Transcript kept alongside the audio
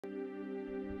I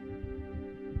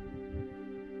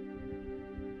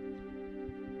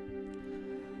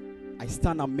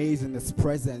stand amazed in His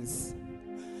presence.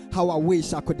 How I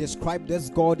wish I could describe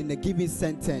this God in a given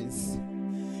sentence.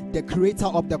 The creator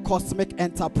of the cosmic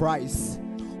enterprise,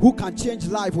 who can change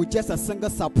life with just a single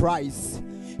surprise.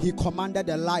 He commanded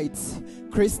the light,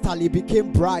 crystal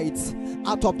became bright.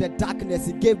 Out of the darkness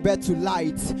He gave birth to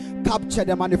light, captured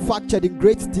and manufactured in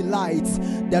great delight.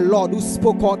 The Lord who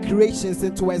spoke all creations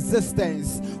into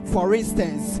existence. For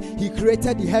instance, He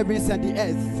created the heavens and the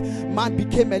earth. Man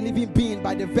became a living being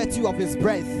by the virtue of His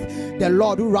breath. The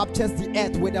Lord who raptures the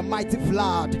earth with a mighty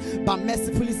flood, but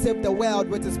mercifully saved the world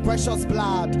with His precious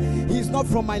blood. He is not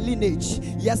from my lineage,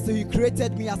 yes, so He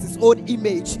created me as His own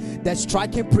image. The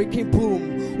striking, pricking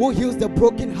boom, who heals the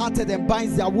broken-hearted and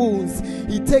binds their wounds.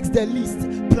 He takes the least,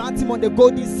 plant him on the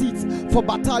golden seat for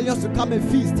battalions to come and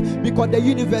feast, because the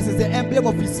universe is the emblem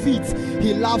of His feet.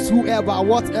 He loves whoever,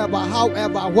 whatever,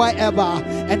 however, wherever,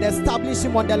 and establish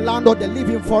him on the land of the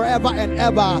living forever and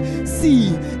ever. See,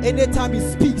 anytime He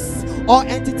speaks, all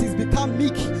entities become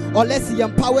meek. Unless He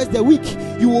empowers the weak,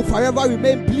 you will forever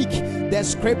remain bleak. The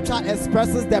scripture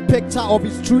expresses the picture of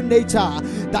His true nature.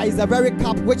 That is the very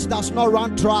cup which does not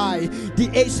run dry. The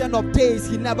Ancient of Days,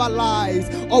 He never lies.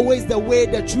 Always the way,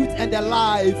 the truth, and the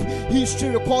life. History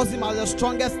recalls Him as the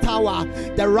strongest tower.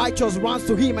 The righteous runs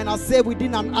to Him and are saved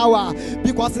within an hour,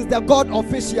 because He's the God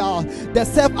official. The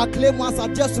self-acclaimed ones are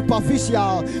just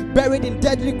superficial, buried in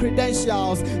deadly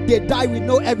credentials. They die with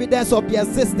no evidence of their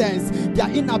existence. Their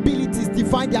inabilities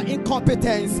define their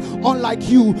incompetence. Unlike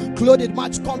you, clothed in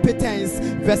much competence,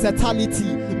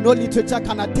 versatility. No literature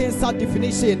can attain such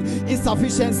definition.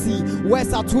 Insufficiency.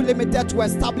 Words are too limited to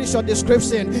establish your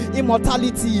description.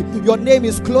 Immortality. Your name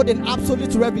is clothed in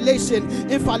absolute revelation.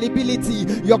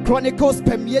 Infallibility. Your chronicles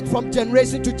permeate from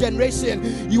generation to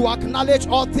generation. You acknowledge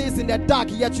all things in the dark,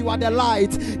 yet you are the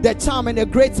light, the charm and the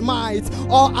great might.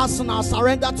 All arsenals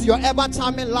surrender to your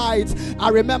ever-charming light. I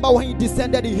remember when you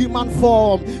descended in human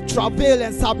form, travailed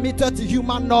and submitted to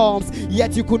human norms,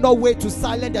 yet you could not wait to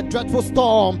silence the dreadful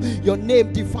storm. Your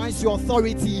name defines your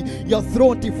authority, your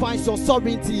throne defines your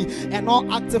sovereignty, and all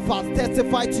artifacts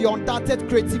testify to your undoubted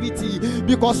creativity,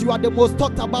 because you are the most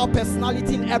talked about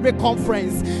personality in every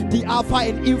conference, the alpha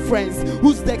in inference,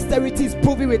 whose dexterity is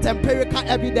proven with empirical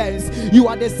evidence. You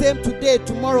are the same today,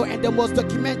 tomorrow, and the most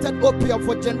documented opium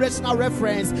for generational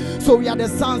reference. So we are the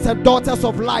sons and daughters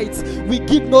of light. We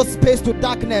give no space to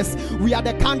darkness. We are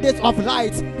the candidates of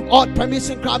light. All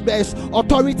permission grabbers,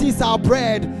 authority is our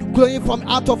bread. Glowing from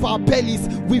out of our bellies,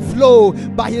 we flow.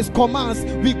 By His commands,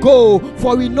 we go.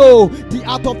 For we know the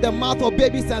out of the mouth of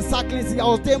babies and sucklings He has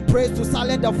ordained praise to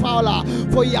silence the fowler.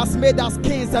 For He has made us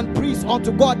kings and priests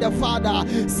unto God the Father.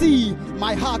 See,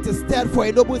 my heart is stirred for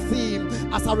a noble theme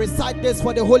as I recite this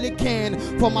for the Holy King.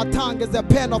 For my tongue is the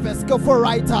pen of a skillful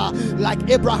writer. Like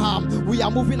Abraham, we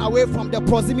are moving away from the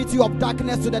proximity of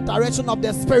darkness to the direction of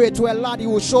the Spirit, to a land He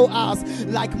will show us.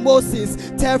 Like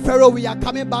Moses, tell Pharaoh we are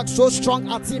coming back so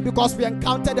strong at Him, because we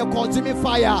encountered the consuming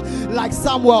fire. Like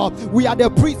Samuel, we are the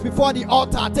priests before the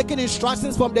altar, taking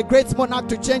instructions from the great monarch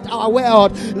to change our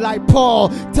world. Like Paul,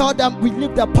 tell them we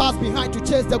leave the past behind to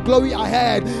chase the glory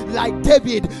ahead. Like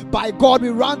David, by God we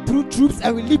run through troops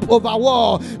and we leap over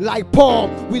wall. Like Paul,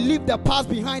 we leave the past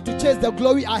behind to chase the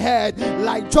glory ahead.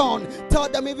 Like John, tell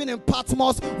them even in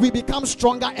Patmos we become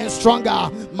stronger and stronger.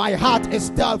 My heart is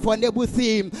stirred for a noble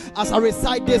theme as I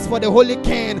recite this for the Holy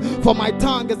King. For my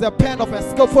tongue is the pen of a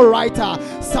skillful writer.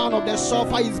 Sound of the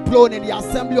shofar is blown, and the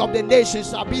assembly of the nations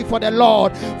shall be for the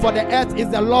Lord. For the earth is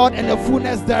the Lord and the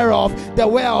fullness thereof, the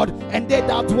world and they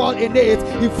that dwell in it.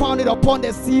 He founded upon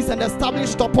the seas and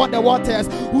established upon the waters.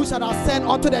 Who shall ascend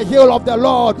unto the hill of the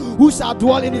Lord? Who shall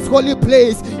dwell in His holy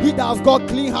place? He that has got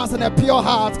clean hands and a pure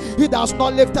heart. He that has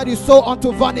not lifted his soul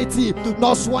unto vanity,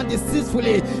 nor sworn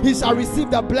deceitfully. He shall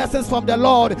receive the blessings from the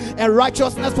Lord and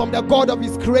righteousness from the God of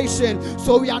His creation.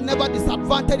 So we are never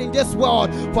disadvantaged in this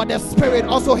world, for the Spirit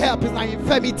also helps in our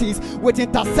infirmities with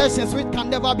intercessions which can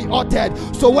never be uttered.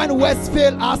 So when words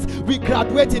fail us, we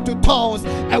graduate into tongues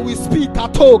and we speak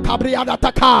ato kabriada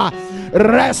taka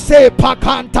rese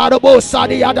pakanta robo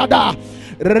sadi adada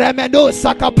remendo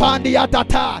sakapandi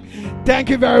atata. Thank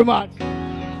you very much.